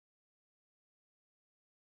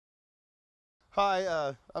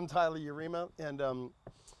Hi, I'm Tyler Yarema, and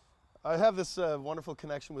I have this wonderful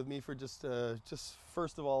connection with me for just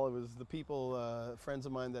first of all, it was the people, friends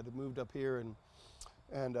of mine that had moved up here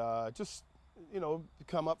and just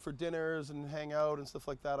come up for dinners and hang out and stuff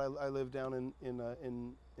like that. I live down in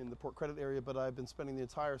the Port Credit area, but I've been spending the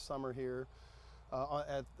entire summer here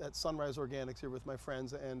at Sunrise Organics here with my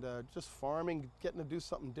friends and just farming, getting to do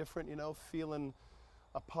something different. Feeling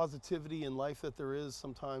a positivity in life that there is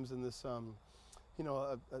sometimes in this.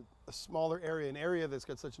 A smaller area, an area that's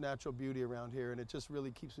got such natural beauty around here, and it just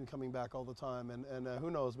really keeps me coming back all the time. And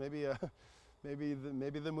who knows, maybe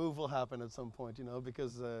the move will happen at some point,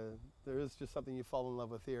 because there is just something you fall in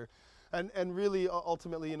love with here. And really,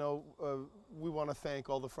 ultimately, we want to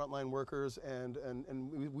thank all the frontline workers, and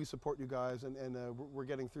we support you guys, and we're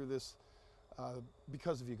getting through this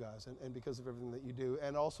because of you guys, and because of everything that you do.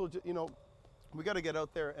 And also, we got to get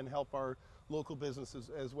out there and help our local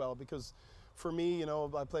businesses as well, because for me,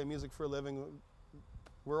 I play music for a living.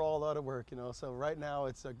 We're all out of work, so right now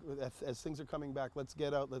it's as things are coming back, let's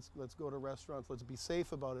get out, let's go to restaurants, let's be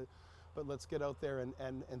safe about it, but let's get out there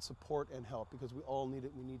and support and help, because we all need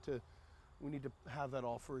it. We need to have that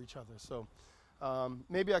all for each other. So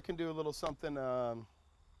maybe I can do a little something. I'm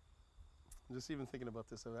just even thinking about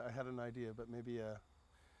this. I had an idea, but maybe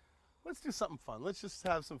let's do something fun. Let's just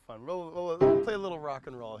have some fun. We'll play a little rock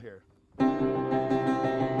and roll here.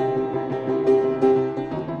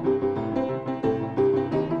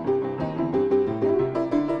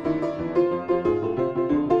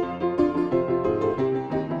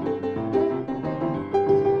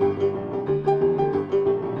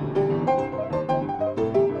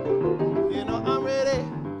 I'm ready,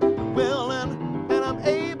 willing, and I'm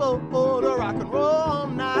able to rock and roll all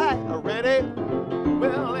night. I'm ready,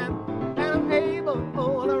 willing, and I'm able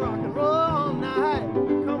to rock and roll all night.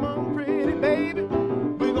 Come on, pretty baby,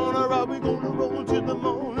 we're gonna rock, we're gonna roll till the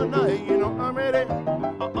morning night. I'm ready, and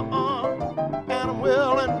I'm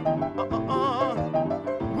willing,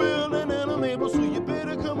 willing and I'm able, so you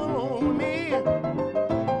better come along with me.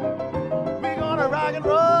 We're gonna rock and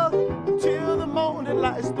roll till the morning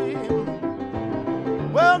light dim.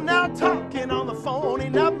 Well, now talking on the phone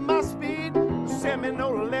ain't up my speed. Send me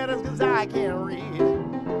no letters, cause I can't read.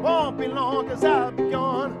 Won't be long, cause I'll be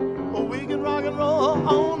gone. But we can rock and roll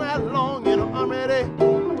all night long. I'm ready,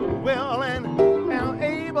 willing, and I'm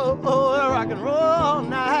able to rock and roll all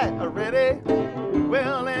night. I'm ready,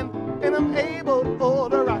 willing, and I'm able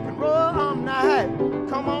to rock and roll all night.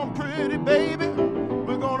 Come on, pretty baby,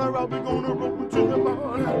 we're gonna rock, we're gonna roll until the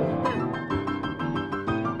morning.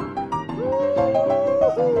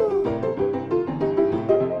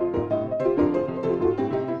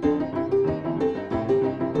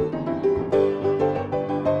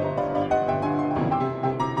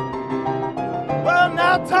 Well,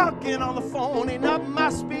 now talking on the phone ain't up my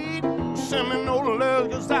speed. Send me no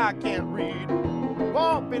letters, cause I can't read.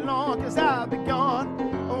 Won't be long, cause I'll be gone.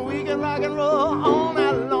 We can rock and roll all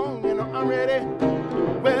night long. I'm ready,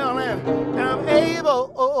 well, and I'm able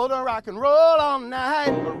to rock and roll all night.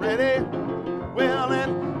 I'm ready, well,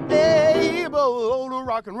 and able to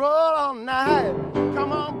rock and roll all night.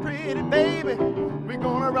 Come on, pretty baby, we're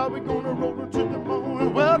gonna rock, we're gonna roll until the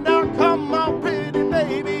morning. Well, now come on, pretty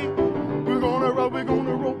baby, we're gonna rock, we're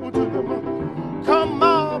gonna roll until the morning. Come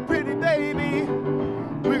on, pretty baby,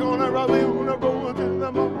 we're gonna rock, we're gonna roll until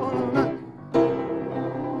the morning.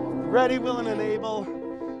 Ready, willing, and able.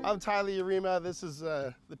 I'm Tyler Yarema. This is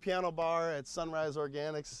the piano bar at Sunrise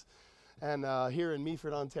Organics, and here in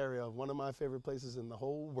Meaford, Ontario, one of my favorite places in the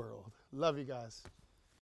whole world. Love you guys.